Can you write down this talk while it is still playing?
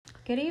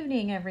Good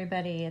evening,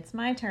 everybody. It's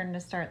my turn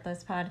to start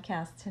this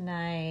podcast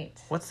tonight.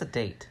 What's the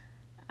date?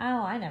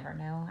 Oh, I never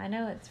know. I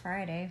know it's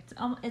Friday.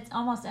 It's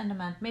almost end of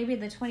month. Maybe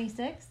the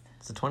 26th?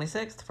 It's the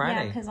 26th, Friday.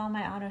 Yeah, because all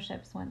my auto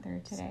ships went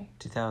through today.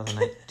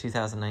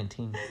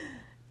 2019.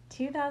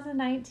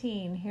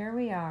 2019. Here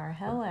we are.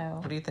 Hello.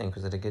 What do you think?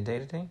 Was it a good day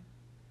today?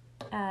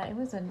 It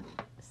was an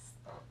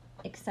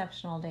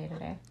exceptional day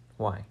today.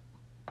 Why?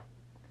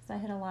 Because I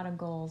hit a lot of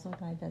goals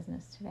with my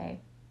business today.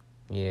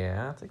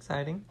 Yeah, that's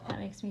exciting. That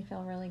makes me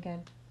feel really good.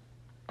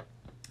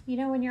 You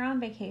know, when you're on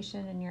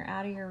vacation and you're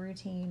out of your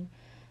routine,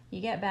 you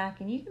get back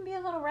and you can be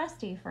a little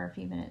rusty for a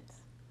few minutes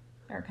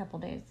or a couple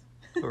days.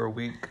 Or a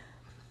week.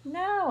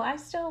 No, I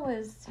still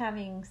was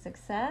having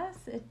success.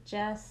 It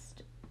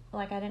just,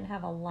 I didn't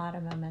have a lot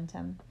of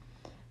momentum.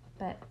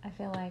 But I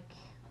feel like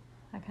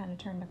I kind of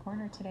turned the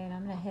corner today and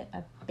I'm going to hit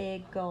a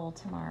big goal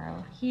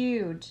tomorrow.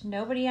 Huge.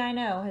 Nobody I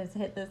know has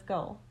hit this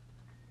goal.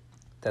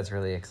 That's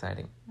really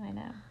exciting. I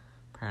know.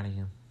 Proud of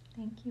you.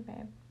 Thank you,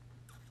 babe.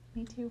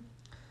 Me too.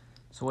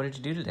 So what did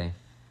you do today?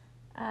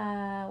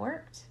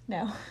 Worked?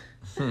 No.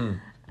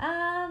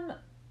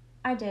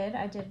 I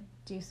did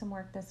do some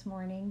work this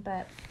morning,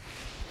 but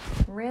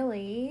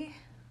really,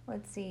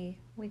 let's see.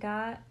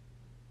 Had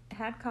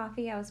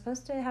coffee. I was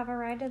supposed to have a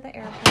ride to the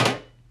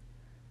airport.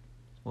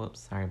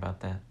 Whoops, sorry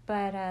about that.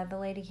 But the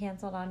lady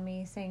canceled on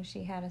me saying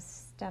she had a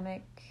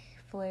stomach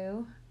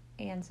flu,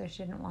 and so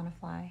she didn't want to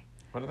fly.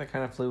 What other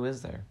kind of flu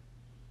is there?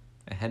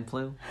 A head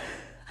flu?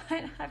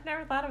 I've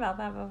never thought about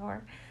that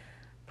before.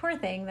 Poor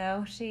thing,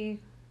 though. She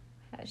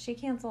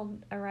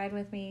canceled a ride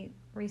with me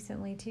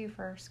recently, too,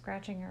 for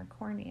scratching her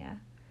cornea.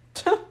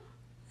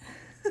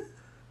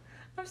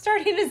 I'm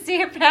starting to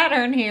see a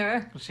pattern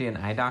here. Was she an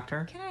eye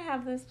doctor? Can I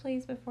have this,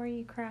 please, before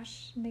you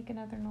crash and make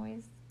another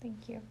noise?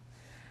 Thank you.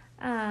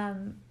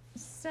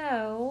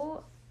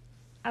 So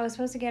I was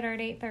supposed to get her at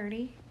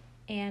 8:30,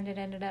 and it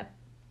ended up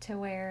to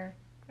where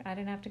I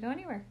didn't have to go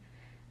anywhere.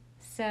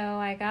 So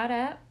I got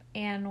up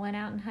and went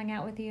out and hung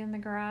out with you in the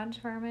garage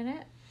for a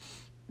minute.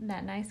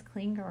 That nice,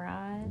 clean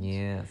garage.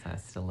 Yes, I'm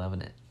still loving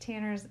it.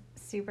 Tanner's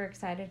super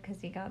excited because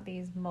he got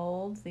these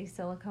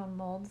silicone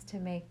molds to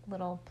make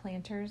little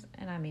planters.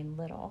 And I mean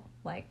little,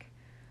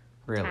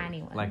 really?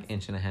 Tiny ones. Like 1.5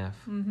 inches?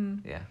 Mm-hmm.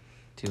 Yeah,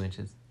 2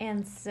 inches.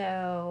 And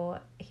so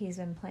he's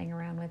been playing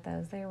around with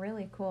those. They're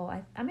really cool.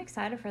 I'm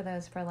excited for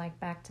those for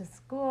back to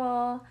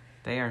school.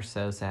 They are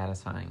so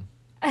satisfying.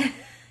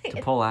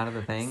 To pull out of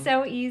the thing.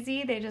 So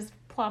easy. They just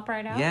plop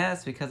right out.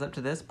 Yes, because up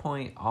to this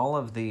point, all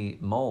of the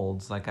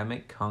molds, I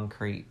make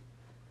concrete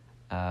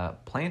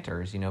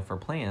planters, for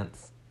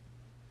plants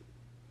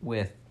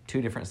with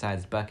 2 different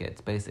sized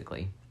buckets,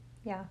 basically.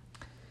 Yeah.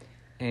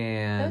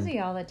 And those of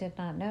y'all that did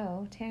not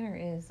know, Tanner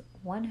is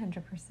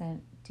 100%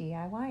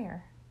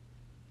 DIYer.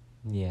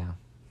 Yeah,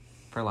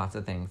 for lots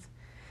of things.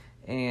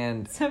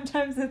 And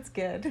sometimes it's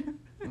good.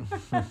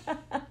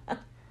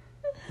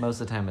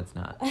 Most of the time it's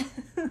not.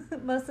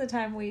 Most of the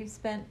time we've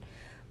spent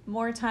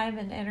more time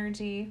and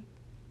energy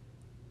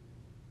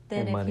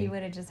than if he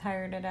would have just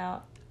hired it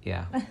out.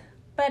 Yeah.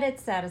 But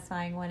it's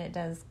satisfying when it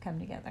does come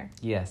together.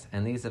 Yes,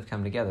 and these have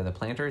come together. The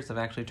planters have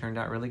actually turned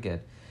out really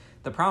good.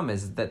 The problem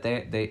is that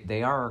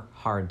they are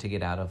hard to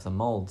get out of the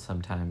mold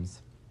sometimes.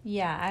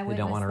 Yeah, I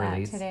witnessed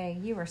that today.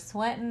 You were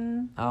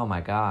sweating. Oh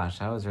my gosh,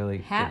 I was really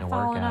getting a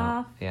workout.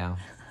 Off. Yeah.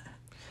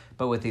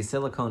 But with these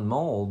silicone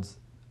molds,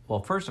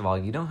 well, first of all,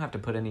 you don't have to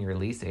put any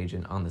release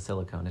agent on the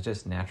silicone. It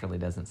just naturally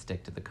doesn't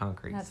stick to the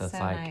concrete. That's so it's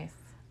nice.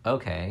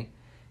 Okay.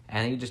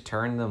 And you just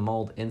turn the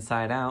mold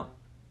inside out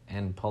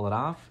and pull it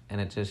off, and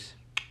it just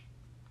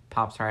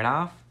pops right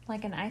off.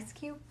 Like an ice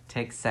cube?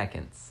 Takes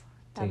seconds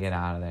to get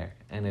out of there.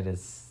 And it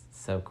is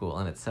so cool.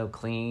 And it's so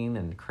clean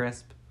and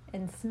crisp.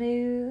 And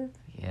smooth.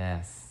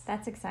 Yes.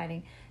 That's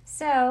exciting.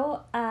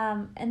 So,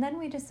 and then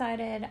we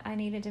decided I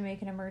needed to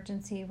make an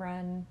emergency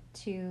run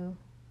to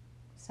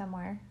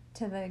somewhere,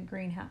 to the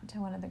greenhouse, to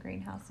one of the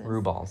greenhouses.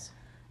 Ruballs.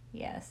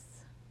 Yes.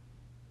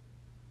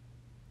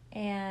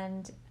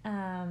 And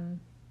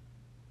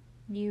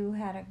you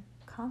had a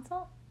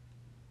consult?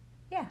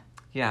 Yeah.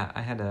 Yeah,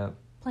 I had a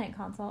plant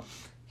consult.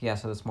 Yeah,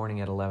 so this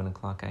morning at 11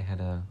 o'clock I had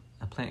a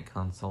plant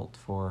consult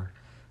for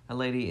a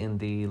lady in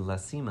the La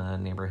Cima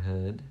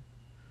neighborhood.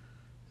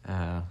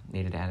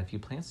 Needed to add a few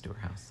plants to her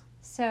house.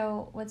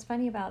 So what's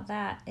funny about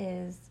that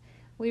is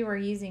we were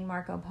using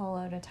Marco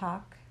Polo to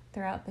talk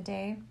throughout the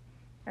day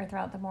or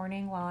throughout the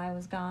morning while I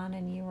was gone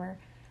and you were,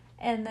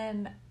 and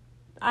then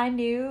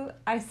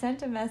I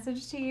sent a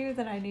message to you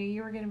that I knew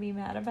you were going to be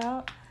mad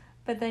about,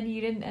 but then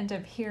you didn't end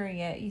up hearing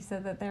it. You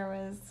said that there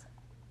was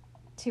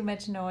too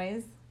much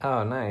noise.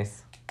 Oh,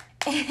 nice.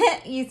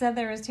 You said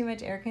there was too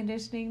much air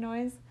conditioning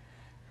noise.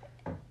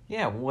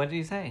 Yeah, what did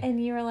you say?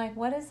 And you were like,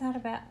 what is that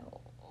about?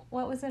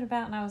 What was it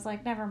about? And I was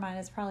like, never mind.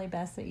 It's probably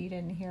best that you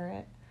didn't hear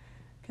it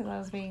because I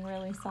was being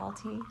really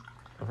salty.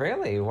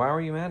 Really? Why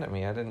were you mad at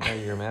me? I didn't know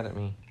you were mad at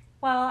me.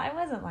 Well, I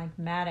wasn't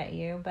mad at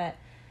you, but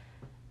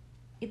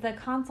the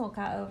consult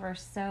got over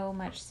so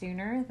much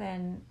sooner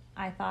than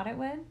I thought it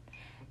would.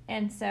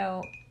 And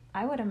so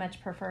I would have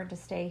much preferred to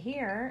stay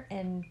here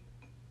and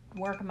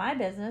work my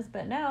business,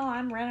 but no,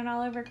 I'm running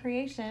all over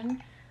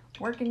creation,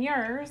 working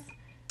yours.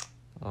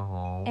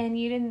 Oh. And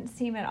you didn't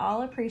seem at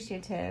all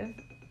appreciative.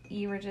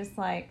 You were just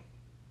like,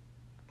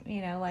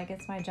 like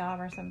it's my job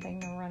or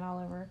something to run all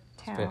over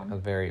town.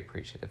 I'm very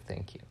appreciative.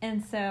 Thank you.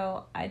 And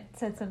so I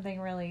said something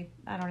really,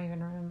 I don't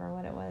even remember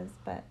what it was,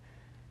 but.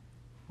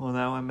 Well,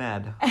 now I'm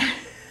mad.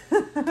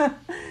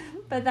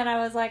 But then I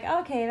was like,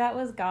 okay, that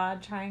was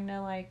God trying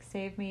to like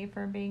save me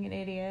from being an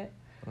idiot.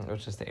 It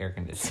was just the air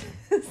conditioning.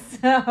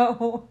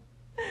 So,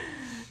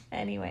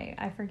 anyway,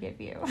 I forgive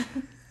you.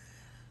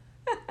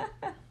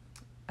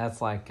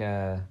 That's like,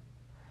 there's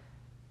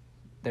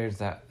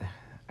a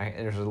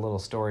little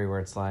story where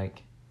it's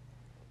like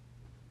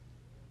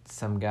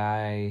some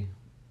guy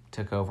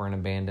took over an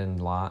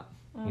abandoned lot,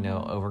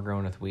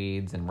 overgrown with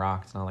weeds and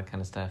rocks and all that kind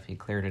of stuff. He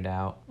cleared it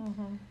out,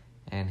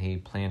 and he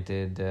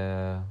planted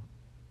a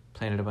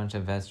bunch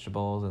of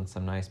vegetables and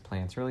some nice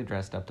plants, really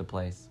dressed up the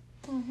place.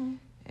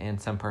 And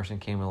some person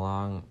came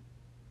along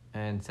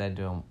and said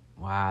to him,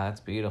 "Wow, that's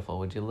beautiful.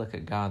 Would you look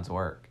at God's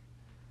work?"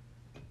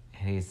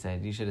 And he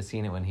said, "You should have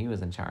seen it when he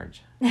was in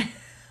charge."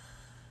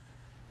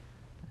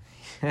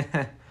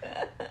 But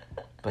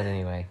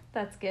anyway.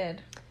 That's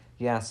good.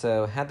 Yeah,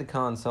 so had the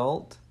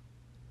consult.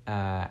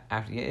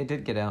 After it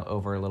did get out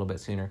over a little bit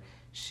sooner.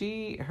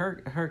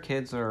 Her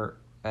kids are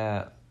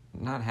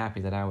not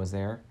happy that I was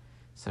there,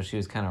 so she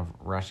was kind of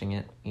rushing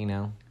it,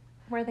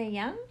 Were they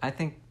young? I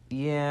think,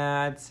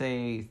 yeah, I'd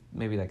say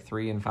maybe like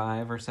 3 and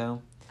 5 or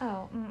so.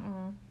 Oh,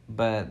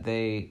 But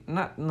they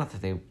not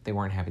that they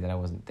weren't happy that I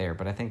wasn't there,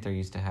 but I think they're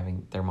used to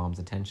having their mom's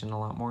attention a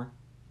lot more.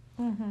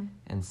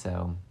 And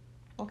so.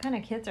 What kind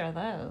of kids are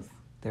those?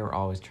 They were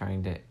always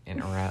trying to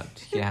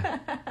interrupt. Yeah,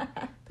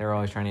 they were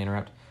always trying to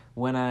interrupt.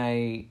 When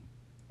I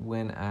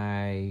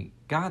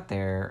got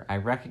there, I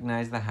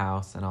recognized the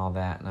house and all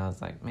that, and I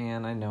was like,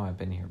 "Man, I know I've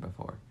been here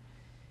before."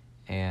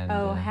 And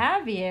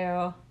have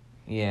you?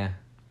 Yeah.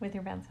 With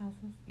your bounce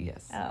houses?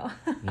 Yes. Oh.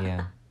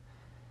 Yeah.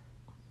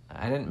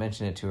 I didn't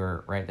mention it to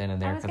her right then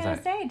and there. I was going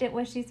to say,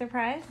 was she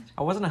surprised?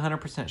 I wasn't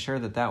 100% sure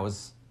that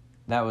was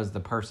the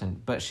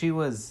person, but she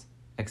was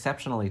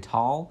exceptionally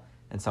tall,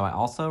 and so I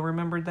also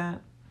remembered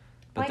that.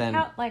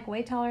 But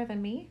way taller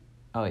than me?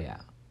 Oh, yeah.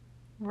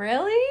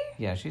 Really?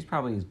 Yeah, she's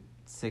probably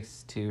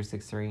 6'2",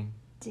 6'3".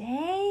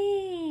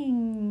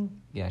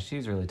 Dang. Yeah,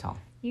 she's really tall.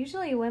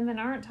 Usually women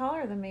aren't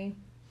taller than me.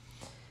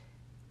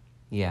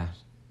 Yeah.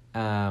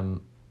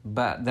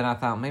 But then I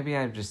thought maybe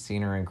I've just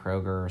seen her in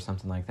Kroger or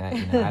something like that.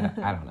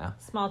 I don't know.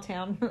 Small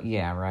town.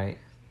 Yeah, right.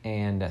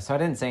 And so I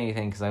didn't say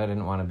anything because I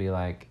didn't want to be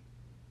like...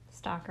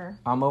 Stalker.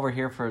 I'm over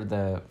here for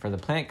the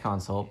plant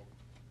consult.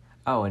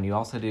 Oh, and you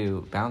also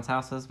do bounce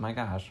houses? My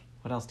gosh.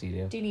 What else do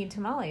you do? Do you need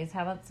tamales?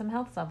 How about some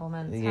health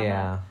supplements?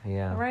 Yeah.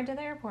 A ride to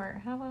the airport?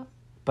 How about...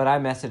 But I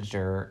messaged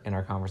her in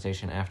our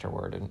conversation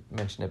afterward and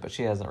mentioned it, but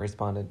she hasn't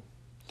responded.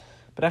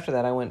 But after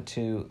that, I went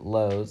to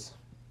Lowe's,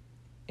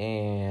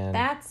 and...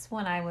 That's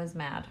when I was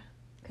mad.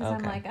 Because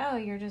Okay. I'm like, oh,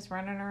 you're just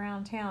running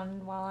around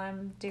town while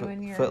I'm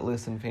doing your...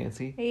 Footloose and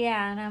fancy.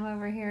 Yeah, and I'm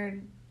over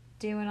here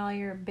doing all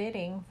your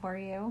bidding for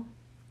you.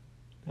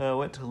 I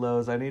went to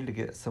Lowe's. I needed to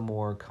get some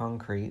more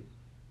concrete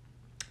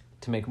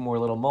to make more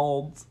little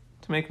molds,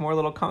 to make more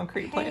little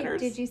concrete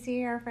planters. Did you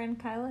see our friend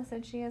Kyla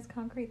said she has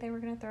concrete they were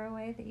going to throw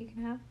away that you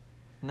can have?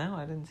 No,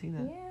 I didn't see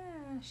that.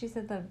 Yeah, she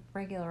said the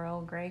regular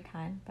old gray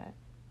kind, but...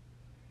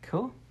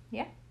 Cool.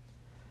 Yeah.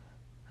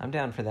 I'm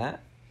down for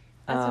that.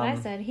 That's what I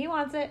said. He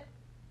wants it.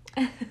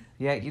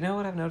 Yeah, you know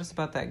what I've noticed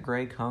about that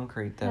gray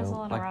concrete, though? It has a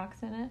lot of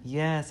rocks in it.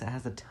 Yes, it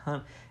has a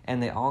ton.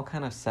 And they all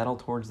kind of settle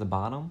towards the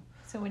bottom.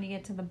 So when you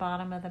get to the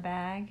bottom of the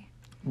bag?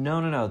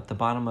 No. The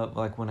bottom of,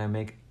 like, when I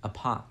make a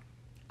pot.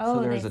 Oh,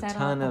 so there's they a settle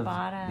ton at the of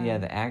bottom. Yeah,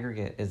 the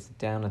aggregate is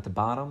down at the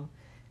bottom,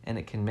 and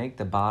it can make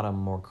the bottom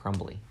more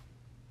crumbly.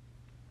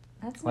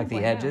 That's like the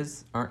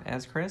edges aren't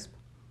as crisp.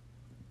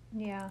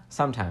 Yeah.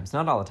 Sometimes,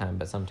 not all the time,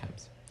 but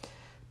sometimes.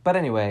 But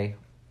anyway,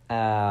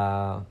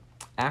 after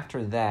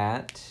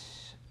that,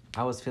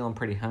 I was feeling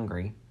pretty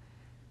hungry,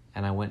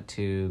 and I went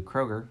to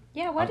Kroger.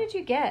 Yeah, what did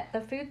you get?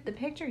 The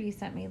picture you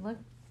sent me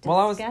looked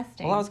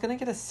disgusting. I was gonna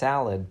get a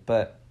salad,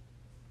 but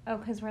oh,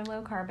 because we're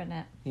low carb in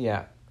it.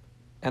 Yeah.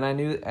 And I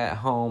knew at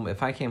home,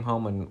 if I came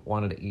home and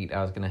wanted to eat,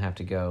 I was going to have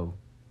to go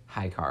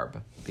high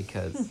carb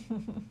because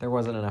there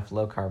wasn't enough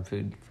low carb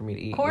food for me to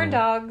eat. Corn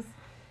dogs.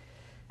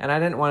 And I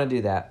didn't want to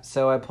do that.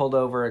 So I pulled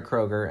over at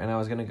Kroger and I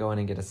was going to go in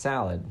and get a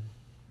salad.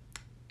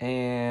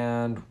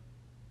 And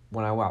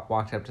when I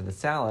walked up to the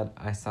salad,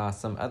 I saw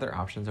some other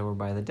options over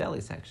by the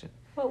deli section.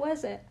 What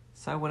was it?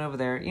 So I went over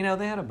there.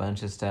 They had a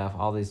bunch of stuff,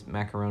 all these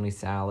macaroni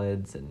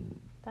salads and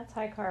that's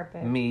high carb,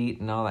 babe. Meat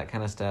and all that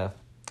kind of stuff.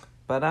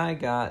 But I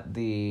got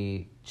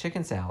the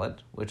chicken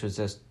salad, which was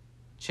just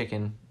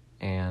chicken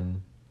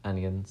and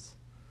onions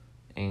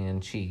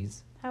and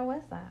cheese. How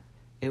was that?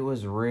 It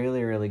was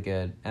really, really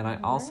good. And I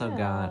also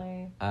got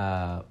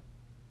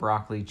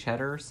broccoli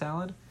cheddar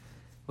salad,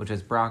 which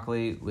is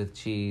broccoli with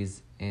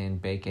cheese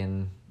and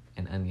bacon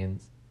and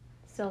onions.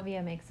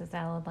 Sylvia makes a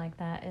salad like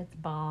that. It's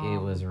bomb.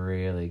 It was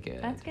really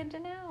good. That's good to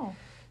know.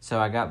 So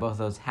I got both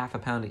those half a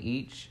pound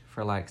each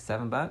for like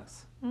 $7.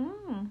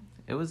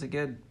 It was a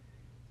good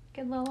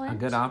little lunch. A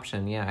good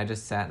option, yeah. I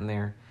just sat in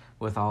there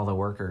with all the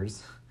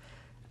workers.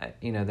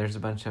 There's a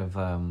bunch of...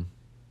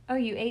 Oh,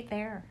 you ate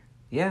there.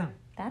 Yeah.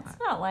 That's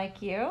not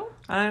like you.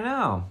 I don't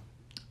know.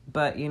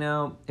 But,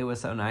 it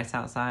was so nice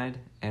outside.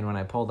 And when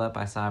I pulled up,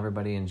 I saw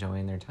everybody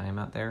enjoying their time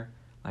out there,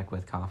 like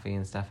with coffee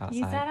and stuff outside.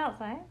 You sat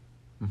outside?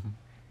 Mm-hmm.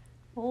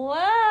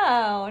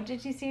 Whoa.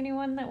 Did you see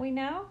anyone that we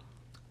know?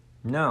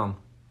 No.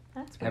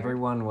 That's weird.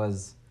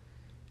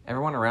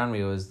 Everyone around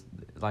me was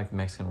like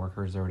Mexican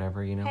workers or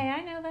whatever, Hey,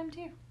 I know them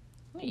too.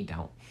 No, you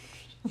don't.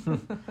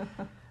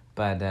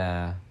 But,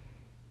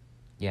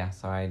 yeah,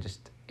 so I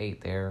just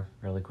ate there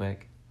really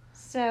quick.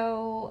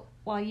 So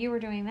while you were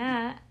doing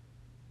that,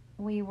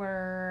 we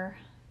were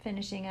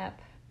finishing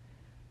up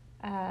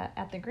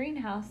at the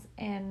greenhouse,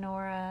 and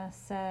Nora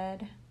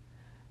said,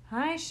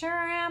 I sure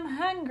am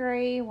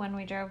hungry, when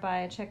we drove by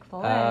a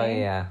Chick-fil-A. Oh,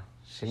 yeah.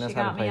 She knows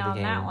how to play the game. She got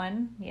me on that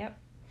one. Yep.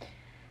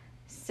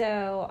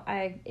 So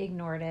I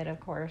ignored it, of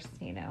course,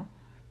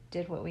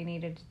 did what we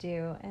needed to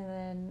do. And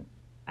then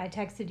I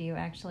texted you,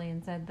 actually,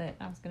 and said that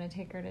I was going to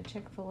take her to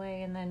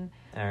Chick-fil-A. And then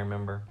I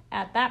remember.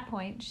 At that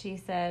point, she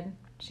said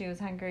she was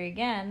hungry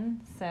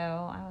again. So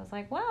I was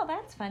like, well,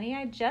 that's funny.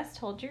 I just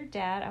told your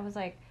dad. I was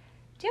like,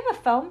 do you have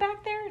a phone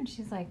back there? And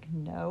she's like,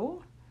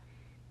 no.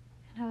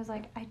 And I was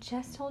like, I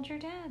just told your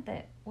dad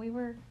that we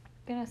were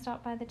going to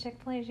stop by the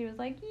Chick-fil-A. She was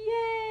like,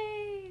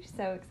 yay.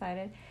 So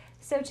excited.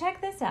 So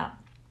check this out.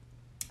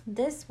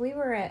 We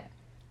were at,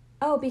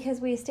 because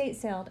we estate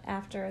sailed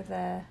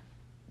after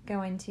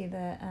going to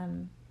the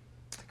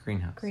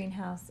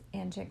greenhouse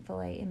and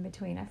Chick-fil-A in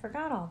between. I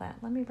forgot all that.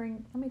 Let me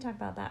talk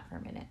about that for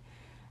a minute.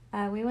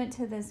 We went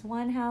to this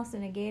one house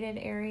in a gated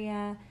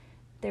area.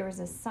 There was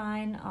a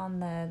sign on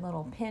the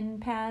little pin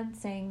pad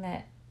saying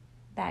that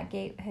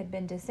gate had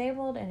been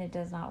disabled and it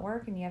does not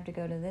work and you have to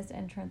go to this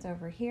entrance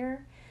over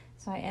here.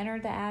 So I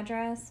entered the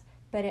address,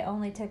 but it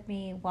only took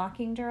me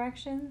walking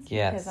directions.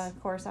 Yes. Because,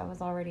 of course, I was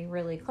already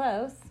really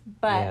close.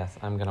 But yes,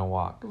 I'm going to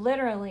walk.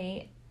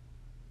 Literally,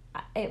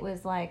 it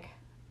was like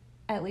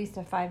at least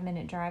a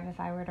 5-minute drive if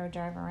I were to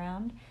drive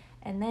around.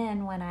 And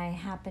then when I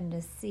happened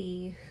to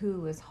see who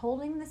was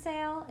holding the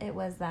sale, it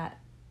was that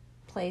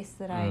place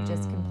that I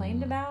just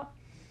complained about.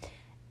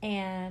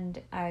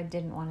 And I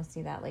didn't want to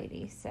see that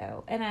lady.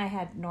 So, and I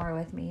had Nora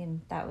with me,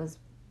 and that was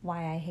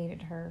why I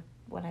hated her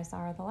when I saw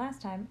her the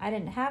last time. I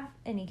didn't have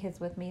any kids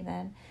with me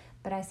then,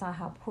 but I saw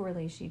how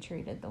poorly she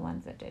treated the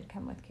ones that did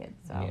come with kids.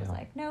 So I was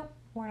like, nope,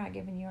 we're not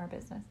giving you our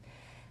business.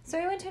 So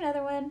we went to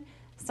another one,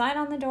 sign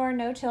on the door,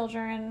 no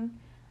children.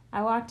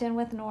 I walked in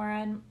with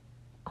Nora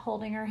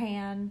holding her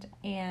hand,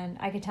 and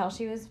I could tell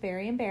she was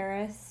very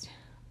embarrassed,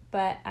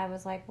 but I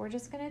was like, we're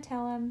just going to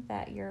tell him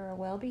that you're a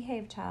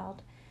well-behaved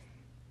child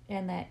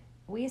and that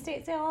we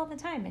estate sale all the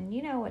time, and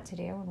you know what to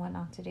do and what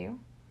not to do.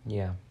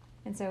 Yeah.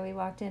 And so we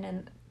walked in,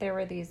 and there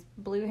were these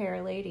blue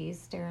hair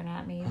ladies staring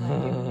at me,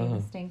 like giving me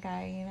the stink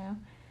eye,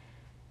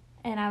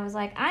 And I was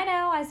like, I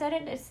know,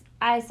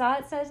 I saw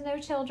it says no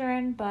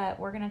children, but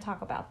we're going to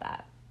talk about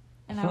that.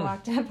 And I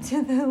walked up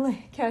to the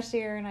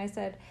cashier, and I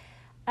said,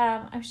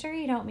 I'm sure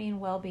you don't mean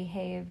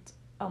well-behaved,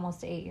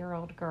 almost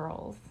 8-year-old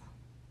girls.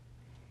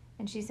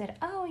 And she said,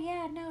 oh,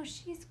 yeah, no,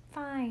 she's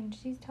fine.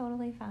 She's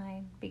totally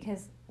fine.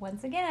 Because,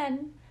 once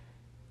again,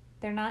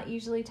 they're not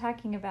usually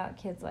talking about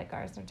kids like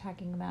ours. They're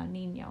talking about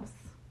niños.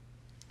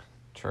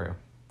 True.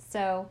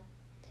 So,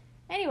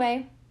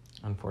 anyway.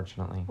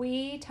 Unfortunately.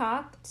 We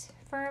talked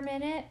for a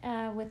minute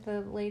with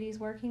the ladies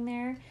working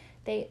there.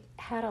 They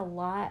had a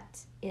lot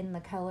in the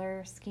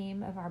color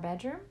scheme of our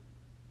bedroom.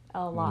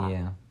 A lot.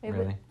 Yeah,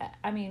 really.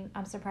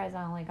 I'm surprised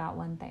I only got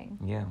one thing.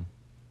 Yeah.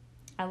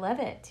 I love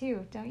it,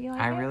 too. Don't you like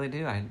it? I really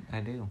do. I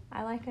do.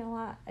 I like it a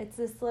lot. It's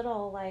this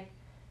little,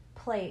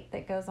 plate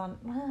that goes on,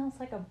 it's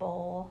like a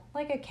bowl,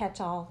 like a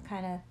catch-all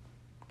kind of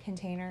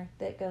container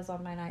that goes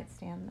on my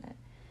nightstand that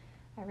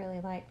I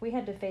really like. We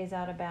had to phase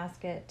out a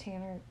basket.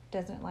 Tanner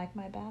doesn't like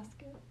my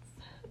baskets.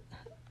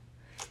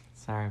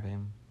 Sorry, babe.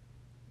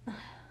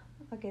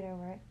 I'll get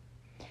over it.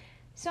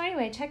 So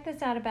anyway, check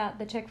this out about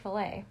the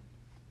Chick-fil-A.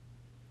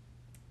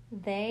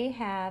 They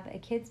have a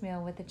kids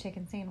meal with a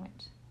chicken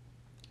sandwich.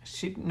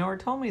 Nora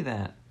told me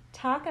that.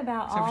 Talk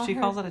about Except all she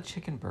calls it a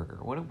chicken burger.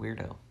 What a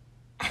weirdo.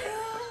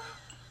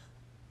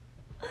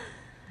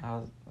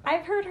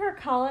 I've heard her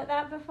call it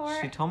that before.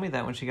 She told me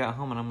that when she got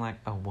home, and I'm like,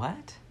 a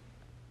what?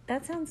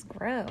 That sounds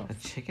gross. A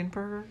chicken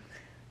burger?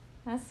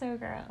 That's so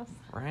gross.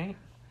 Right?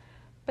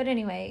 But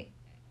anyway,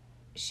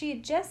 she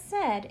just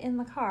said in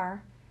the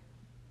car,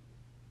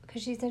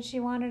 because she said she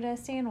wanted a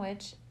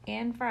sandwich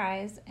and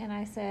fries, and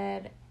I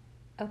said,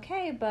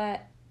 okay,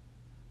 but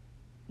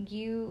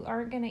you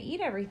aren't going to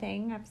eat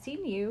everything. I've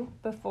seen you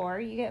before.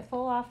 You get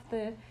full off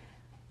the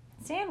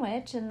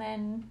sandwich, and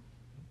then,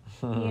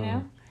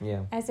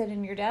 Yeah. I said,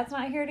 and your dad's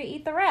not here to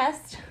eat the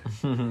rest.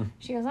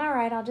 She goes, all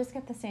right, I'll just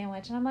get the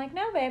sandwich. And I'm like,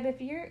 no, babe, if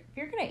you're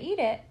going to eat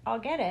it, I'll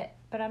get it,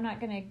 but I'm not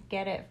going to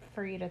get it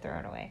for you to throw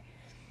it away.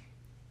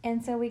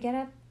 And so we get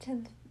up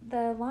to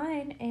the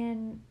line,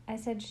 and I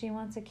said she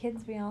wants a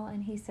kid's meal,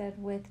 and he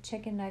said with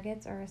chicken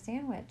nuggets or a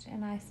sandwich.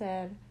 And I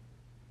said,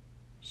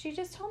 she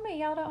just told me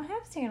y'all don't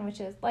have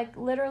sandwiches. Like,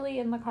 literally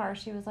in the car,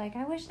 she was like,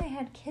 I wish they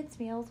had kids'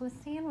 meals with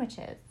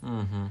sandwiches.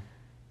 Mm-hmm.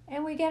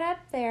 And we get up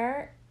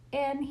there,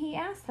 and he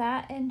asked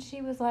that, and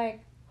she was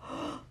like,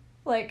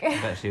 like.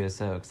 I bet she was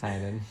so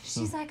excited.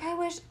 She's like, I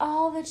wish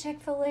all the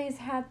Chick-fil-A's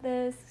had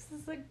this. This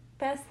is the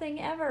best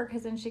thing ever,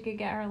 because then she could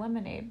get her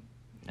lemonade.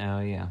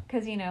 Oh, yeah.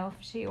 Because, you know,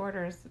 if she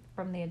orders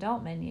from the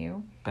adult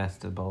menu.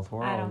 Best of both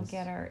worlds. I don't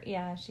get her.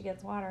 Yeah, she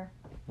gets water.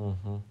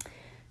 Mm-hmm.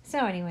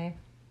 So, anyway,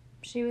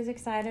 she was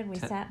excited. We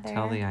sat there.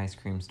 Tell the ice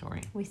cream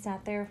story. We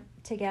sat there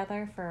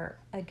together for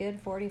a good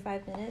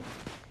 45 minutes,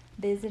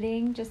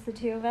 visiting, just the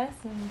two of us,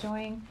 and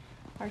enjoying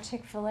our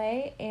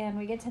Chick-fil-A. And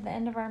we get to the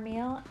end of our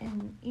meal,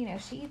 and, you know,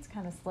 she eats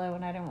kind of slow,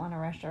 and I didn't want to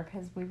rush her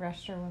because we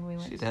rushed her when we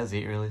went. She does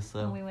eat really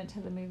slow. When we went to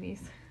the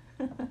movies.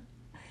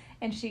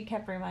 And she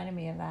kept reminding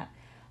me of that.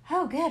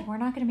 Oh, good. We're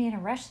not going to be in a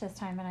rush this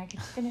time, and I can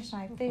finish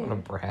my food. What a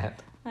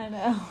brat. I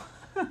know.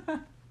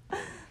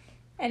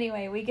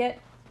 Anyway, we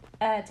get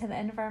to the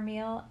end of our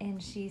meal,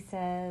 and she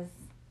says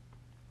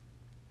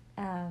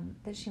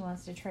that she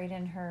wants to trade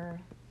in her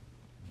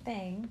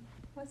thing.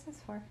 What's this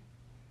for?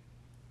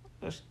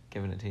 Just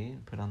giving it to you.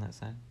 Put it on that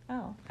side.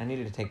 Oh. I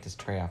needed to take this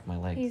tray off my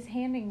legs. He's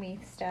handing me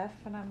stuff,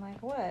 and I'm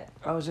like, what?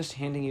 I was just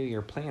handing you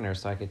your planner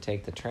so I could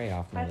take the tray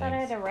off my legs. I thought I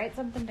had to write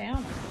something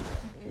down.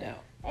 No.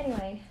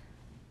 Anyway,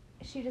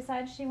 she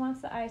decides she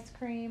wants the ice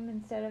cream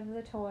instead of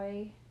the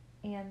toy,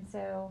 and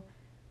so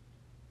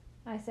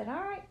I said, all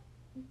right,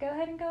 go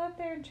ahead and go up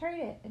there and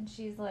trade it. And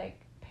she's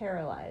like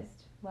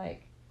paralyzed,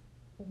 like,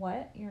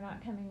 what? You're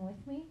not coming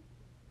with me?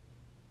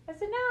 I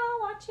said, no,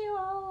 I'll watch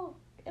you.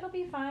 It'll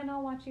be fine.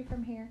 I'll watch you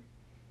from here.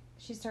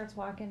 She starts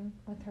walking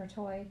with her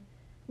toy.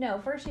 No,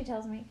 first she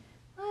tells me,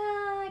 well,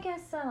 I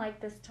guess I like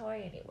this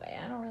toy anyway.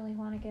 I don't really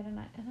want to get an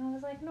ice. And I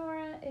was like,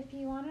 Nora, if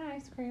you want an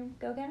ice cream,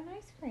 go get an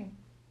ice cream.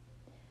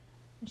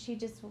 And she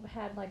just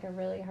had like a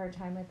really hard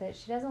time with it.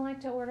 She doesn't like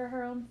to order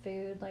her own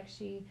food. Like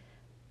she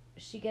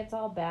gets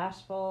all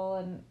bashful,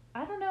 and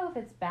I don't know if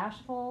it's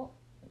bashful.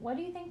 What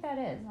do you think that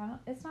is?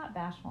 It's not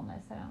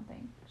bashfulness, I don't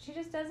think. She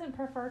just doesn't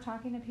prefer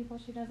talking to people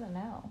she doesn't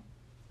know.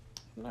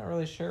 I'm not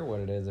really sure what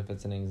it is, if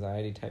it's an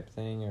anxiety type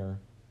thing or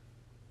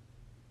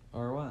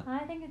what. I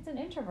think it's an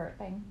introvert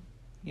thing.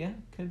 Yeah,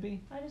 could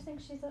be. I just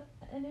think she's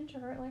an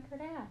introvert like her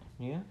dad.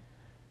 Yeah.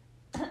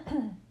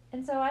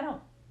 And so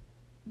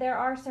there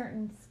are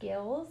certain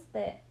skills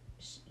that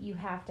you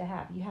have to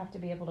have. You have to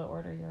be able to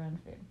order your own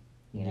food.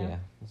 You know? Yeah,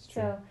 that's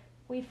true. So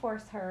we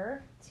force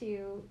her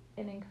to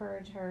and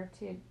encourage her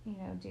to, you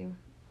know, do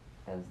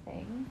those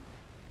things.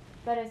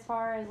 But as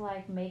far as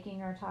like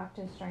making her talk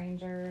to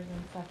strangers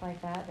and stuff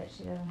like that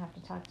she doesn't have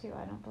to talk to,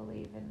 I don't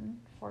believe in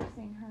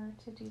forcing her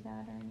to do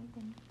that or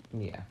anything.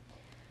 Yeah.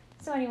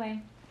 So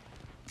anyway,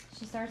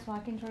 she starts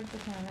walking towards the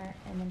counter,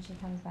 and then she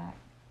comes back.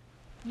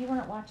 You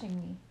weren't watching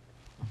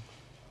me.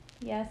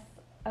 Yes.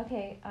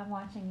 Okay, I'm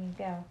watching you.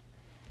 Go.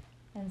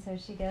 And so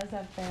she goes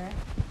up there,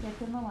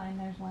 gets in the line.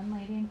 There's one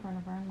lady in front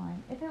of her in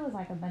line. If it was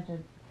like a bunch of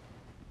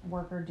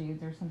worker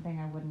dudes or something,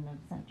 I wouldn't have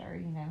sent her,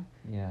 you know.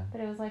 Yeah. But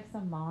it was like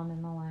some mom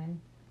in the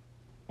line,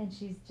 and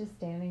she's just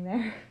standing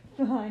there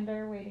behind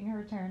her, waiting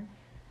her turn.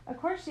 Of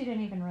course, she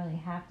didn't even really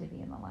have to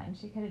be in the line.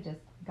 She could have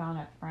just gone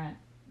up front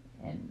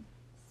and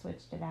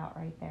switched it out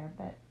right there.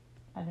 But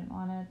I didn't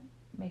want to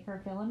make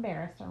her feel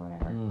embarrassed or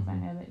whatever, because I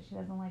know that she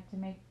doesn't like to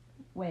make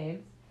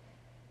waves.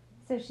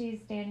 So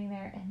she's standing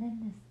there, and then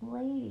this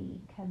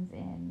lady comes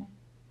in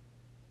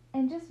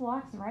and just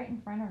walks right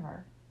in front of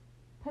her.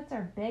 Puts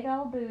her big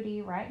old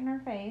booty right in her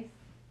face,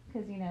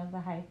 because, you know,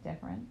 the height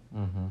difference.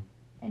 Mm-hmm.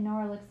 And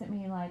Nora looks at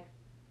me like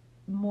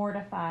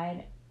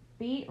mortified,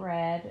 beet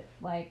red,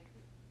 like,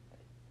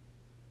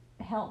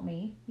 help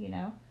me, you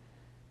know.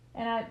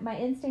 And my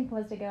instinct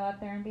was to go up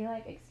there and be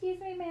like, excuse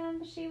me,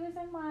 ma'am, she was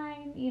in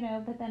line, you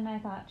know. But then I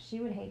thought she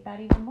would hate that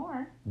even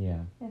more. Yeah.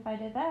 If I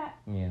did that.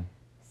 Yeah.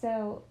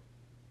 So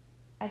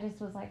I just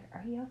was like,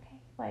 are you okay?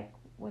 Like,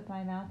 with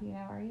my mouth, you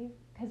know, are you?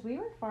 Because we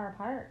were far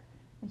apart.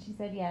 And she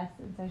said yes,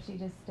 and so she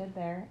just stood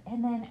there.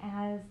 And then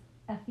as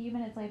a few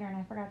minutes later, and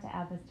I forgot to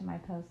add this to my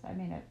post, I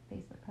made a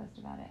Facebook post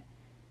about it,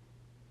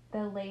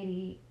 the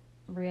lady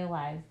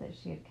realized that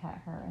she had cut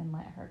her and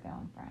let her go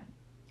in front.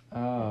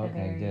 Oh,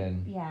 okay,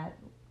 good. Yeah,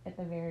 at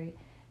the very,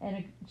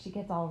 and she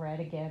gets all red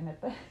again at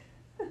the...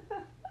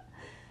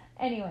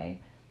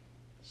 Anyway,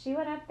 she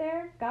went up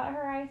there, got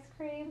her ice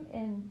cream,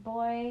 and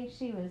boy,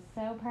 she was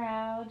so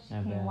proud. She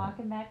came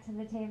walking back to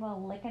the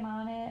table, licking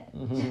on it.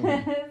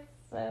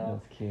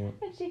 So, that's cute.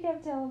 And she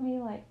kept telling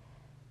me, like,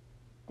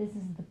 this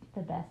is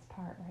the best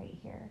part right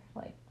here.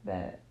 Like,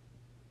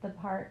 the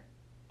part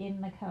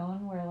in the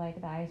cone where, like,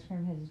 the ice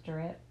cream has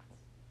dripped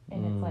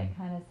and it's, like,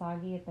 kind of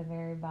soggy at the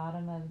very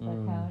bottom of the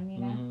cone, you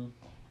know? Mm-hmm.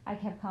 I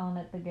kept calling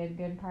it the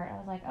good part. I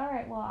was like, all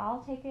right, well,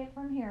 I'll take it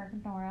from here,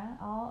 Nora.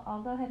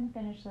 I'll go ahead and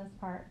finish this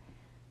part,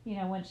 you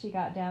know, once she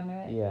got down to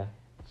it. Yeah.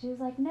 She was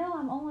like, no,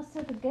 I'm almost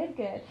to the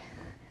good.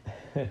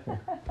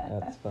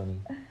 That's funny.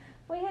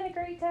 We had a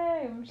great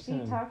time.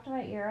 She talked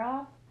my ear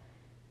off.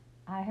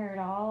 I heard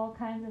all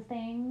kinds of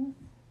things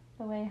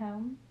the way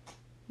home.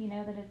 You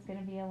know that it's going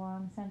to be a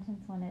long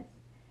sentence when it's,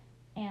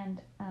 and,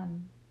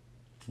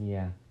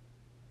 Yeah.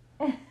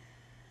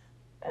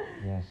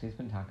 Yeah, she's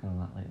been talking a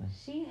lot lately.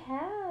 She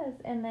has.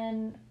 And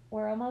then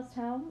we're almost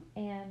home,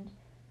 and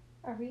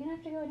are we going to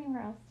have to go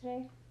anywhere else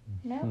today?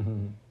 No?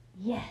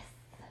 Yes.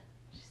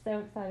 She's so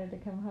excited to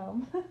come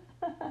home.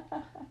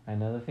 I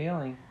know the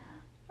feeling.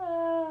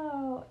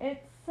 Oh,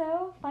 it's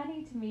so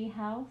funny to me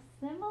how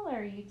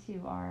similar you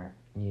two are.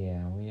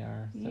 Yeah, we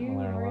are similar You in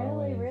a lot of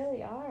ways.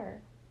 really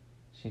are.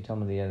 She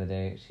told me the other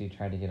day she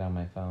tried to get on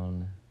my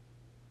phone,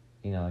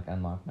 like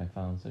unlock my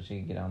phone so she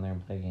could get on there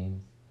and play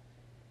games.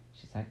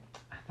 She's like,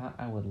 I thought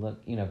I would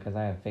look, because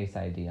I have Face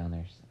ID on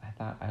there. I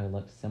thought I would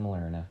look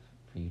similar enough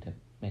for you to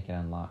make it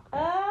unlock. But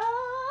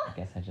I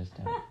guess I just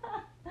don't.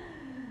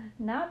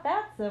 Not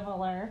that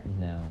similar.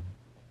 No.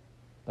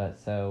 But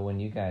so when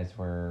you guys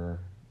were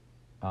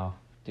off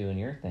doing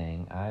your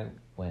thing, I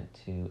went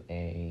to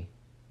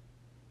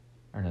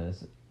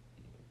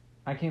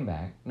I came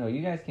back. No,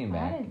 you guys came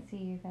back. I didn't see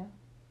you though.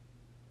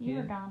 You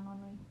were gone when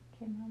we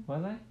came home.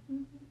 Was I?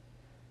 Mm-hmm.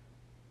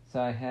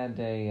 So I had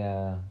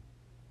a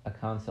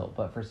consult,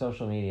 but for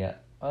social media.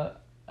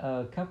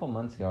 A couple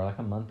months ago, or like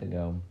a month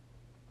ago,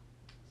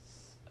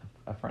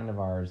 a friend of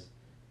ours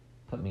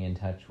put me in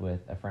touch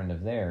with a friend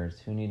of theirs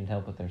who needed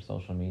help with their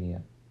social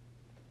media.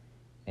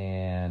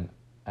 And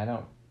I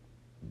don't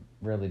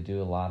really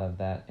do a lot of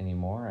that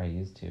anymore. I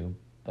used to,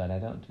 but I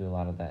don't do a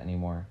lot of that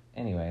anymore.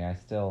 Anyway, I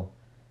still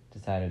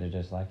decided to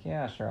just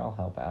yeah, sure, I'll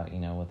help out,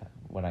 with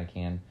what I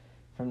can.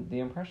 From the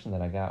impression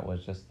that I got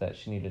was just that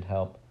she needed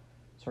help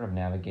sort of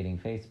navigating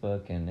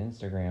Facebook and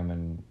Instagram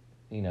and,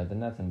 the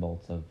nuts and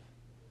bolts of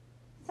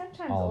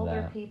sometimes all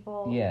older that.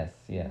 people Yes.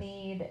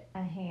 need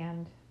a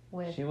hand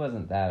with... She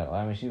wasn't that old.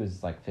 I mean, she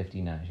was like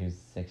 59. She was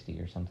 60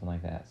 or something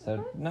like that.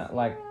 So not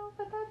like...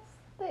 but that's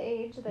the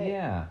age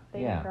that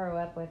they grow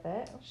up with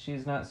it.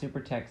 She's not super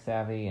tech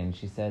savvy, and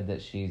she said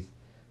that she's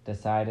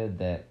decided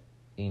that,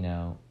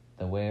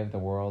 the way of the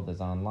world is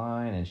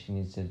online, and she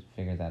needs to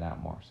figure that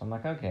out more. So I'm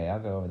like, okay, I'll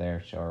go over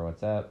there, show her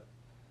what's up,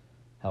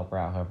 help her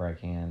out however I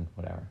can,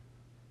 whatever.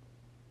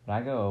 But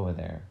I go over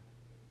there.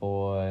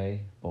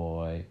 Boy,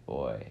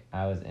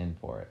 I was in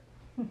for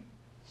it.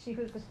 She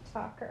was a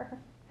talker.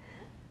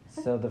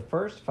 So the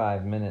first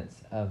 5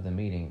 minutes of the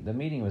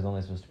meeting was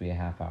only supposed to be a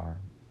half hour.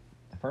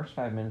 The first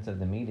 5 minutes of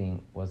the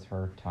meeting was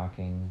her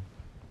talking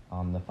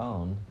on the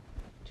phone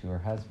to her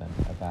husband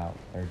about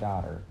their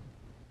daughter,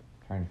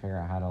 trying to figure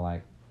out how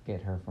to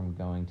get her from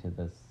going to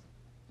this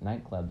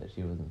nightclub that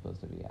she wasn't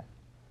supposed to be at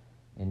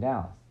in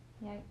Dallas.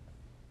 Yikes.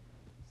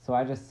 So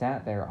I just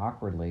sat there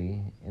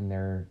awkwardly in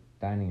their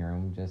dining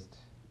room, just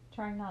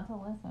trying not to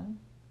listen.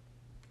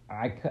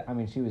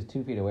 She was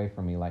 2 feet away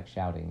from me,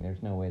 shouting.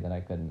 There's no way that I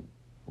couldn't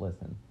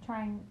listen.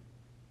 Trying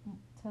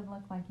to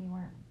look like you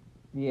weren't.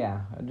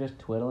 Yeah, just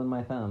twiddling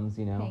my thumbs,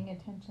 Paying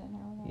attention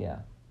or whatever. Yeah.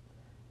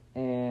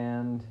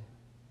 And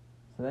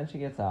so then she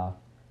gets off,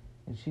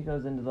 and she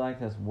goes into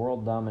this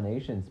world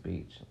domination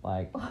speech.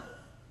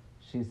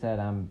 She said,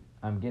 I'm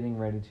getting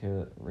ready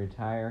to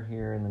retire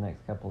here in the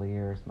next couple of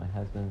years. My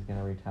husband's going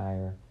to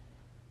retire.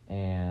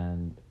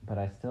 But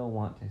I still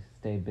want to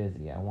stay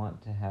busy. I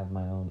want to have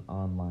my own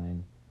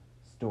online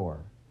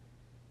store.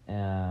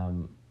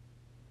 And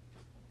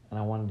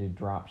I want to do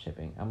drop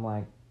shipping. I'm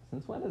like,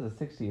 since when does a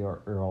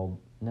 60-year-old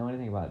know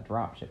anything about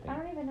drop shipping? I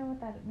don't even know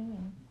what that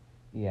means.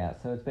 Yeah,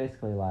 so it's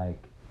basically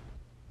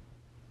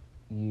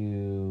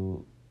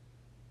you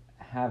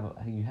have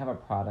a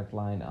product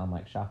line on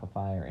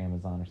Shopify or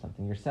Amazon or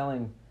something. You're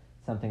selling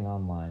something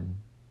online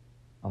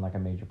on a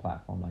major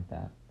platform like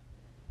that.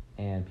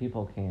 And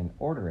people can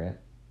order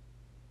it,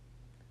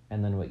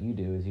 and then what you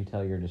do is you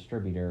tell your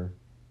distributor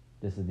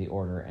this is the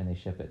order, and they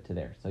ship it to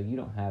there. So you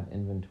don't have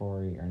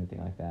inventory or anything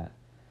like that.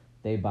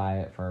 They buy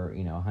it for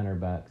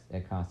 $100.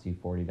 It costs you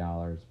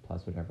 $40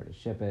 plus whatever to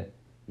ship it.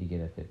 You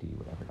get a $50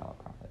 whatever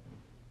profit.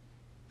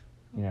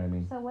 You know what I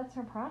mean? So what's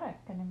her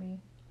product gonna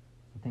be?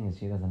 The thing is,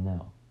 she doesn't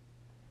know.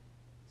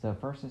 So at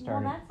first it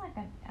started. Well,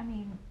 that's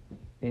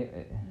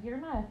you're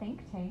not a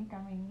think tank.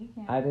 You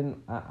can't. I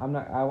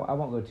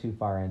won't go too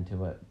far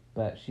into it,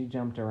 but she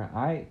jumped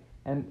around.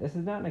 And this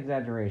is not an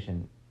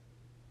exaggeration.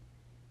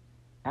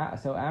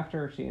 So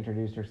after she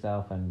introduced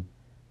herself and,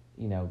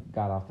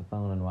 got off the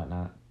phone and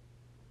whatnot,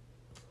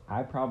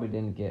 I probably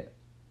didn't get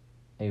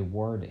a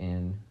word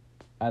in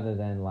other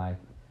than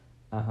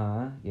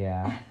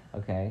yeah,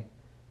 okay,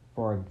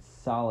 for a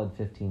solid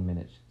 15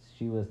 minutes.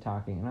 She was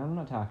talking, and I'm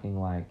not talking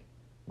like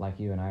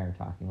you and I are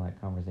talking,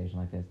 conversation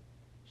like this.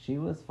 She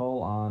was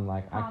full on,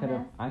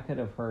 I could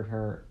have heard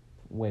her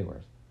way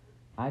worse.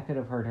 I could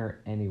have heard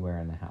her anywhere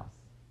in the house.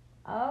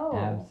 Oh.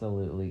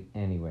 Absolutely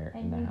anywhere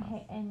in the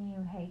house. And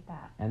you hate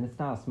that. And it's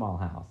not a small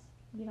house.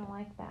 You don't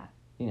like that.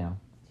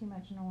 It's too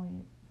much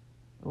noise.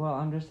 Well,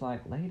 I'm just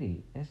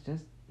lady, it's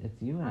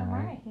you and I'm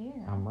I. right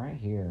here. I'm right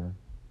here.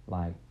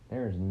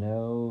 There's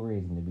no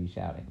reason to be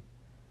shouting.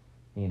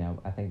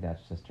 I think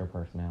that's just her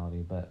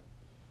personality, but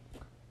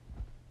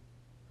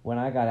when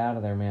I got out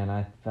of there, man,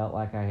 I felt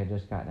like I had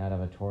just gotten out of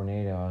a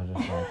tornado. I was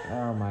just like,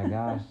 oh my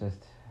gosh,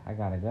 I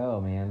gotta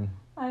go, man.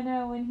 I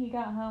know, when he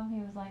got home,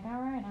 he was like,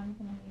 all right, I'm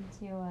going to need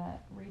to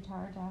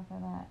recharge after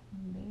that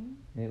meeting.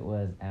 It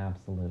was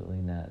absolutely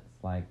nuts.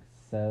 Like,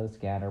 so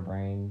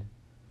scatterbrained.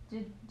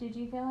 Did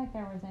you feel like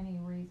there was any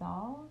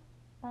resolve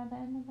by the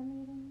end of the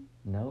meeting?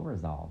 No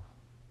resolve.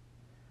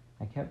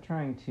 I kept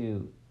trying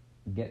to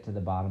get to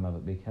the bottom of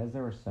it because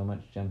there was so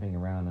much jumping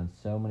around and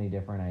so many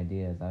different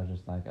ideas. I was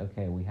just like,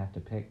 okay, we have to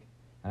pick.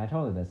 And I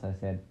told her this. I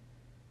said,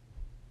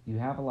 you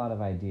have a lot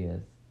of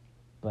ideas,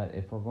 but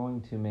if we're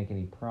going to make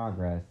any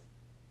progress,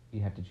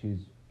 you have to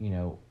choose,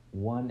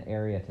 one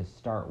area to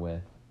start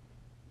with.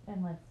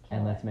 And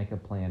let's make a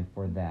plan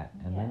for that.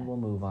 And then we'll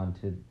move on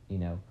to,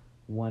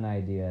 one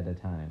idea at a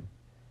time.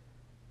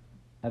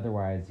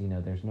 Otherwise,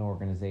 there's no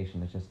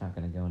organization. It's just not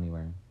going to go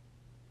anywhere.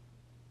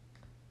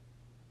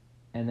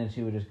 And then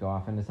she would just go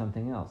off into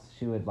something else.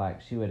 She would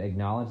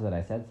acknowledge that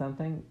I said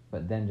something,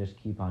 but then just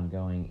keep on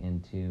going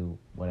into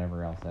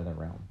whatever else other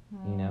realm,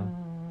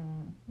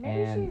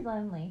 Maybe and she's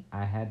lonely.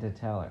 I had to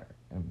tell her,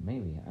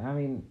 maybe. I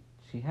mean,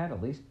 she had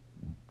at least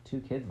 2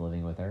 kids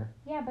living with her.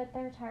 Yeah, but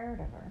they're tired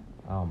of her.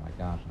 Oh my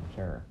gosh, I'm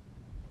sure.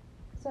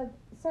 So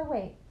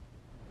wait,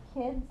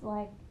 kids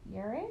like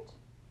your age?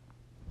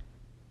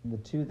 The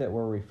 2 that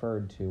were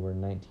referred to were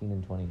 19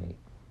 and 28.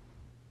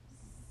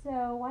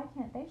 So why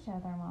can't they show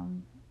their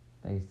mom?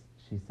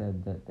 She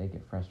said that they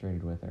get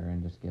frustrated with her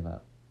and just give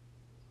up.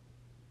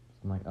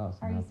 So I'm like, oh,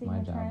 so now it's my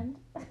job. Trend?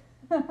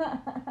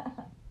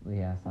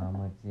 Yeah, so I'm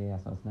like, yeah,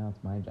 so now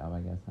it's my job, I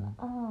guess, huh?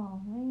 Oh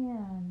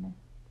man,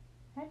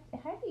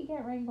 how do you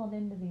get wrangled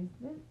into these?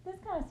 This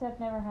kind of stuff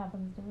never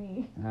happens to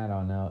me. I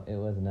don't know. It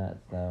was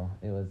nuts, though.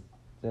 It was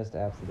just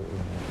absolutely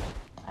nuts.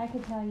 I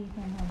could tell you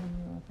came home and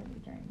you were pretty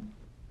drained.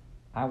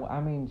 I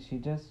mean, she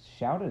just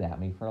shouted at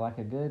me for like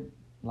a good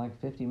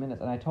 50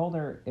 minutes, and I told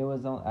her it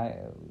was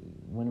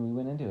when we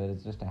went into it,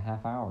 it's just a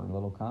half-hour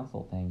little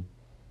consult thing,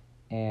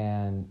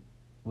 and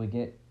we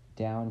get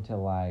down to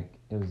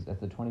it was at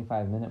the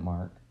 25-minute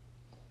mark.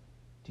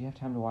 Do you have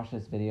time to watch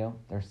this video?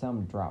 There's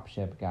some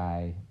dropship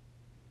guy,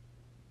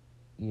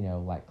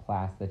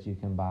 class that you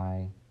can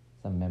buy,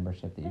 some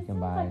membership that you can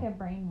buy. This sounds like a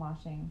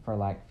brainwashing. For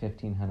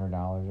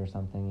 $1,500 or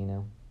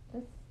something,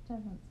 This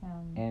doesn't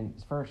sound.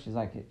 And first she's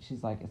like,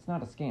 it's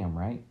not a scam,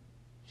 right?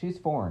 She's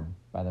foreign,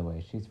 by the way.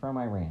 She's from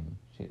Iran,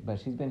 but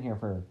she's been here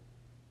for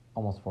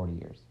almost 40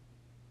 years,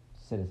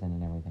 citizen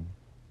and everything.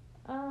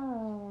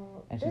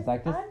 Oh. And she's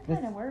like, I'm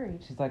kind of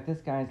worried. She's like,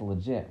 this guy's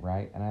legit,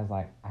 right? And I was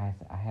like, I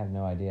have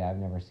no idea. I've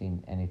never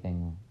seen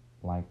anything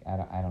I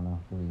don't know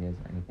who he is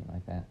or anything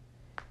like that.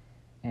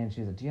 And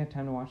she's like, do you have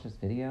time to watch this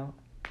video?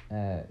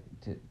 To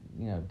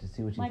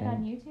see what you think? Like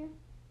on YouTube?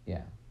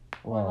 Yeah.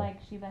 Well, or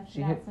she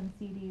busted out some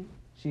CDs.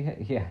 She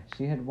had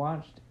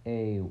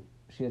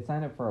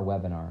signed up for a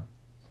webinar,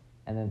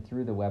 and then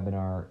through the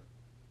webinar,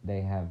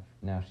 they have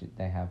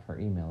her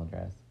email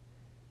address,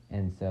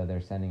 and so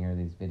they're sending her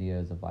these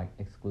videos of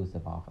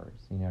exclusive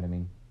offers. You know what I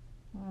mean?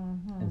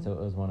 Mm-hmm. And so it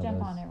was one of those.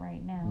 Jump on it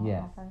right now.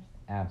 Yes, offers.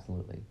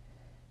 Absolutely.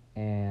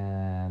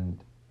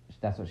 And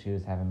that's what she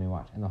was having me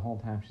watch, and the whole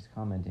time she's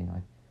commenting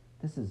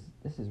 "This is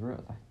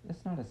real.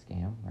 It's it's not a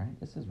scam, right?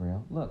 This is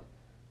real. Look,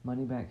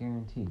 money back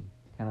guarantee."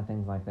 Kind of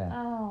things like that.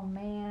 Oh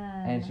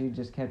man! And she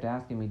just kept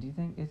asking me, "Do you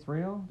think it's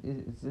real?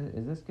 Is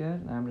this good?"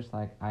 And I'm just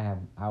like, I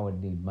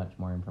would need much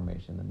more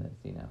information than this,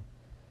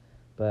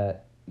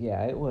 But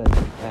yeah, it was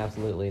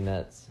absolutely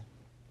nuts.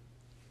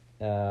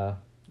 I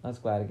was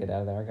glad to get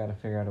out of there. I got to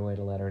figure out a way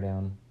to let her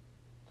down.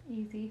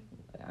 Easy.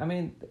 I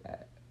mean,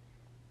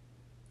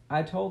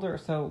 I told her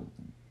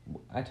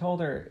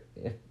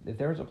if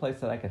there was a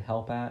place that I could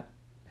help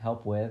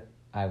with,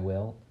 I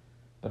will.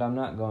 But I'm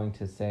not going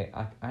to say,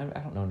 I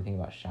don't know anything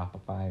about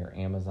Shopify or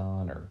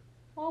Amazon or...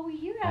 Well,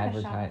 you have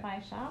a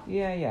Shopify shop.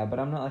 Yeah, but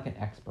I'm not an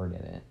expert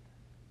in it.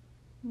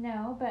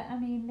 No, but I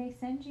mean, they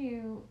send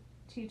you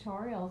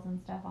tutorials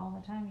and stuff all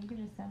the time. You can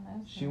just send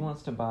those. She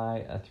wants to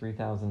buy a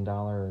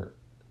 $3,000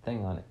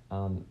 thing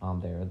on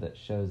there that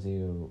shows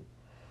you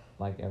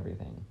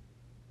everything.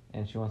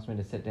 And she wants me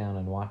to sit down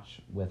and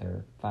watch with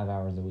her 5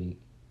 hours a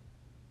week.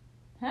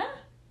 Huh?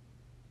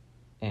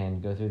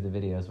 And go through the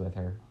videos with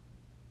her.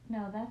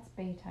 No, that's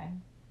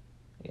Baytime.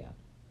 Yeah.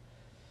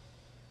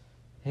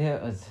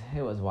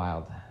 It was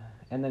wild.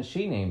 And then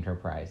she named her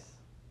price.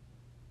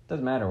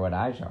 Doesn't matter what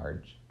I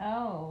charge.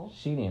 Oh.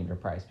 She named her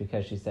price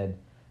because she said,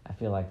 I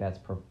feel like that's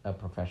a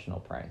professional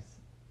price.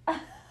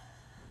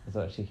 That's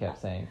what she kept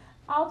saying.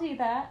 I'll do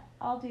that.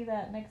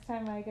 Next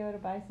time I go to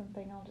buy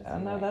something, I'll just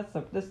no,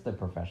 this is the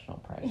professional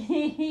price.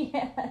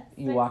 Yes.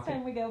 Next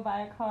time we go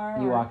buy a car.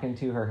 You walk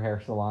into her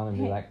hair salon and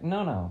be like,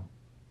 no,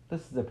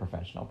 this is the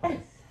professional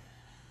price.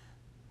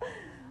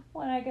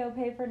 When I go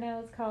pay for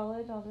Noah's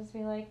college, I'll just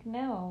be like,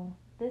 no,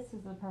 this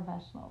is a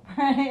professional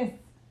price.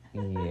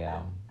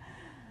 Yeah.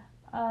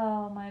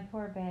 Oh, my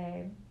poor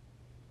babe.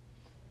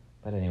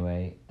 But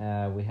anyway,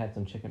 we had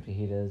some chicken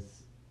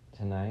fajitas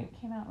tonight.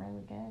 Came out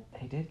really good.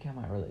 They did come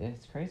out really.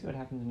 It's crazy what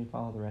happens when you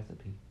follow the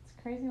recipe. It's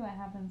crazy what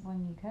happens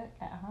when you cook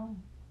at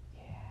home.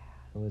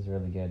 Yeah. It was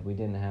really good. We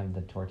didn't have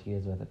the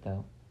tortillas with it,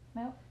 though.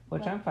 Nope.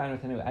 Which I'm fine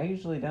with anyway. I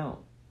usually don't.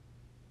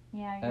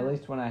 Yeah. At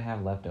least when I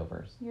have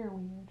leftovers. You're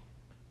weird.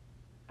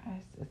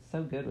 It's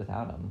so good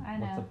without them. I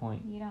know. What's the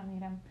point? You don't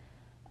need them.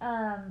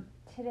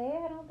 Today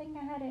I don't think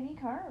I had any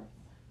carbs.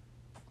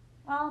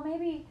 Well,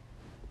 maybe.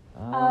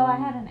 I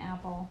had an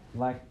apple.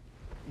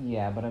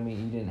 Yeah, but I mean,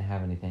 you didn't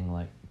have anything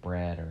like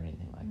bread or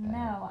anything like that.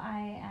 No,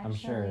 I actually. I'm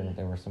sure that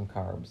there were some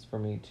carbs for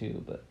me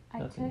too, but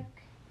nothing. I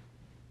took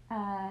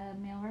a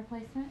meal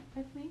replacement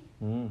with me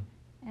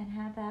and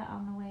had that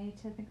on the way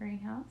to the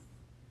greenhouse.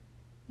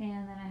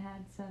 And then I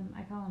had some,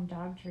 I call them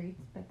dog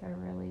treats, but they're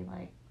really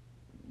like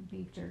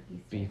beef jerky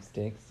sticks. Beef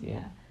sticks,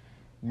 yeah.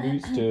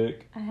 Meat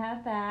stick. I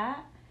had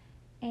that,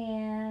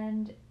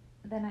 and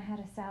then I had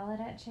a salad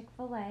at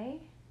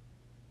Chick-fil-A.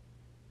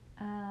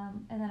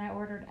 And then I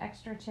ordered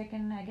extra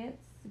chicken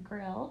nuggets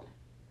grilled.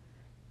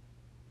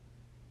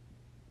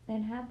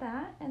 And had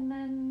that, and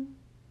then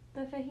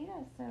the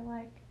fajitas. So,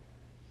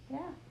 yeah.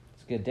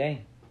 It's a good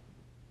day.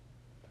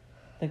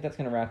 I think that's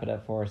going to wrap it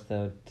up for us,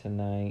 though,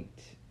 tonight.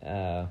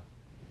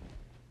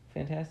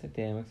 Fantastic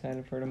day. I'm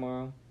excited for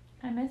tomorrow.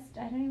 I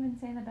didn't even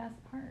say the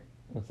best part.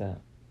 What's that?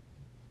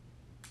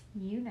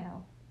 You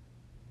know.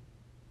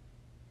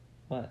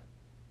 What?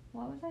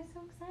 What was I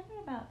so excited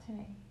about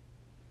today?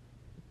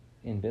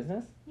 In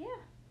business? Yeah.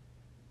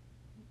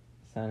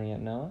 Signing up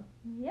Noah?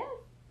 Yes.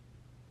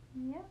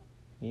 Yep.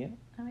 Yeah.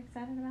 I'm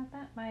excited about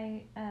that.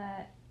 My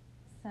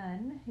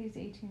son, who's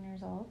 18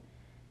 years old,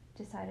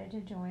 decided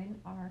to join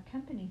our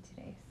company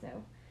today.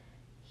 So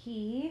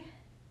he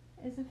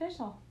is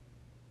official.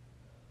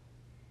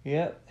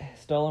 Yep.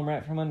 Stole him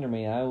right from under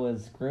me. I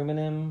was grooming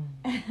him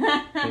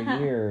for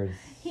years.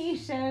 He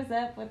shows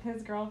up with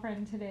his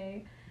girlfriend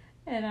today.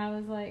 And I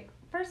was like,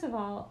 first of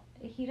all,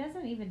 he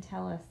doesn't even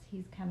tell us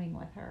he's coming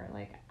with her.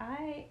 Like,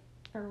 I,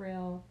 for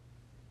real,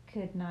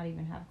 could not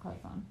even have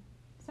clothes on.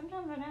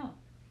 Sometimes I don't.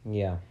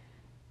 Yeah.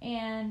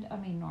 And, I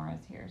mean,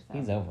 Nora's here, so.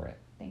 He's over it.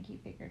 I think he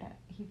figured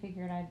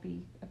I'd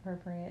be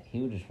appropriate.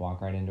 He would just walk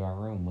right into our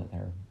room with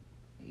her.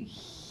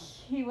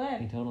 He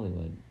would. He totally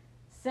would.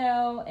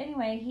 So,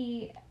 anyway,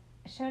 he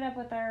showed up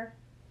with her,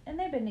 and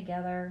they've been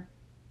together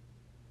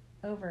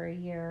over a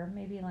year,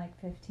 maybe like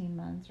 15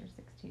 months or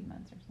 16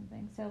 months or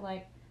something. So,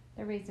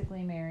 they're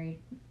basically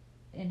married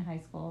in high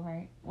school,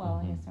 right?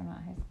 Well, I guess they're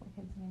not high school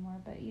kids anymore,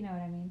 but you know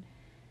what I mean.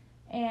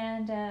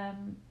 And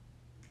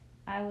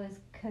I was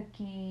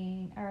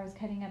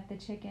cutting up the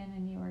chicken,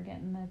 and you were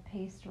getting the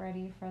paste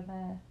ready for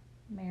the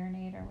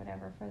marinade or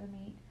whatever for the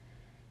meat.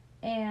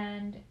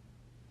 And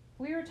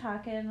we were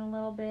talking a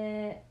little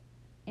bit,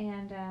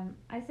 and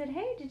I said,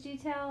 hey, did you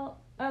tell...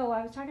 Oh,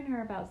 I was talking to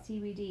her about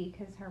CBD,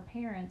 because her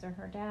parents or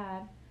her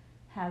dad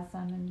has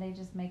some, and they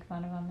just make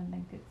fun of them and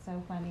think it's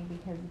so funny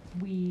because it's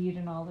weed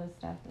and all this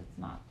stuff that's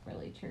not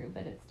really true,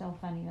 but it's still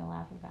funny to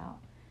laugh about.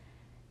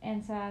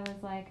 And so I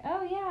was like,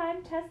 oh yeah,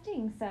 I'm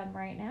testing some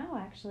right now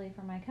actually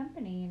for my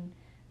company. And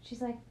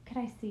she's like, could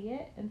I see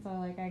it? And so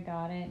I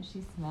got it, and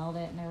she smelled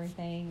it and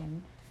everything.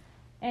 And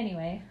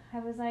anyway, I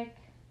was like,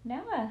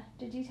 Noah,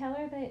 did you tell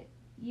her that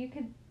you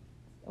could,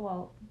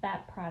 well,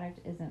 that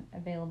product isn't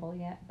available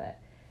yet, but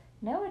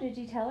Noah, did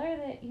you tell her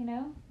that,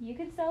 you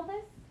could sell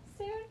this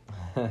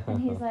soon?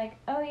 And he's like,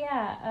 oh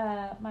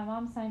yeah, my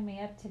mom signed me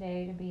up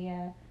today to be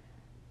a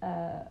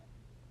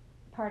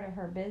part of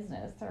her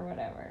business or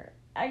whatever.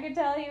 I could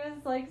tell he was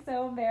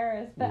so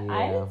embarrassed, but yeah.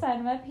 I didn't sign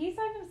him up. He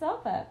signed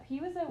himself up. He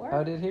was at work.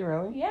 Oh, did he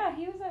really? Yeah,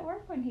 he was at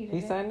work when he did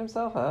it. He signed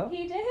himself up?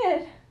 He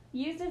did.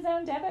 Used his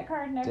own debit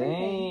card and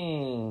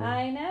everything. Dang.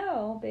 I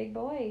know, big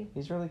boy.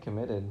 He's really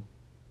committed.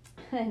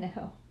 I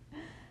know.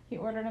 He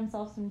ordered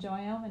himself some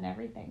Joy-O and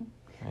everything.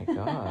 My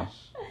gosh.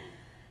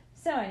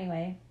 So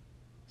anyway,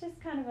 just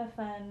kind of a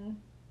fun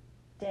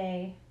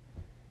day.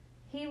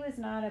 He was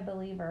not a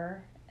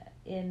believer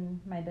in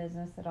my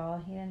business at all.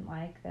 He didn't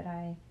like that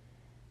I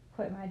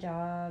quit my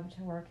job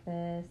to work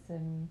this,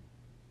 and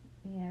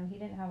he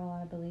didn't have a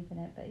lot of belief in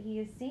it, but he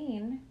has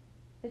seen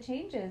the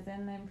changes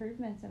and the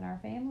improvements in our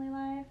family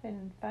life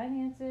and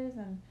finances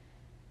and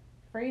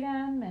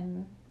freedom,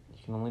 and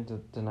you can only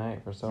deny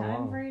it for so time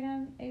long.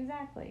 Freedom,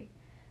 exactly.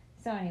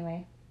 So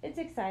anyway, it's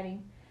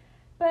exciting,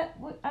 but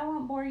I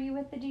won't bore you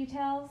with the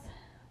details.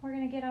 We're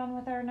gonna get on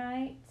with our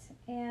night,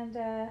 and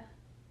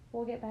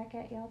we'll get back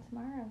at y'all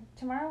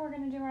tomorrow we're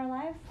gonna do our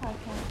live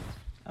podcast.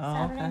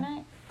 Saturday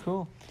night.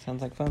 Cool.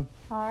 Sounds like fun.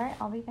 All right,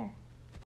 I'll be there.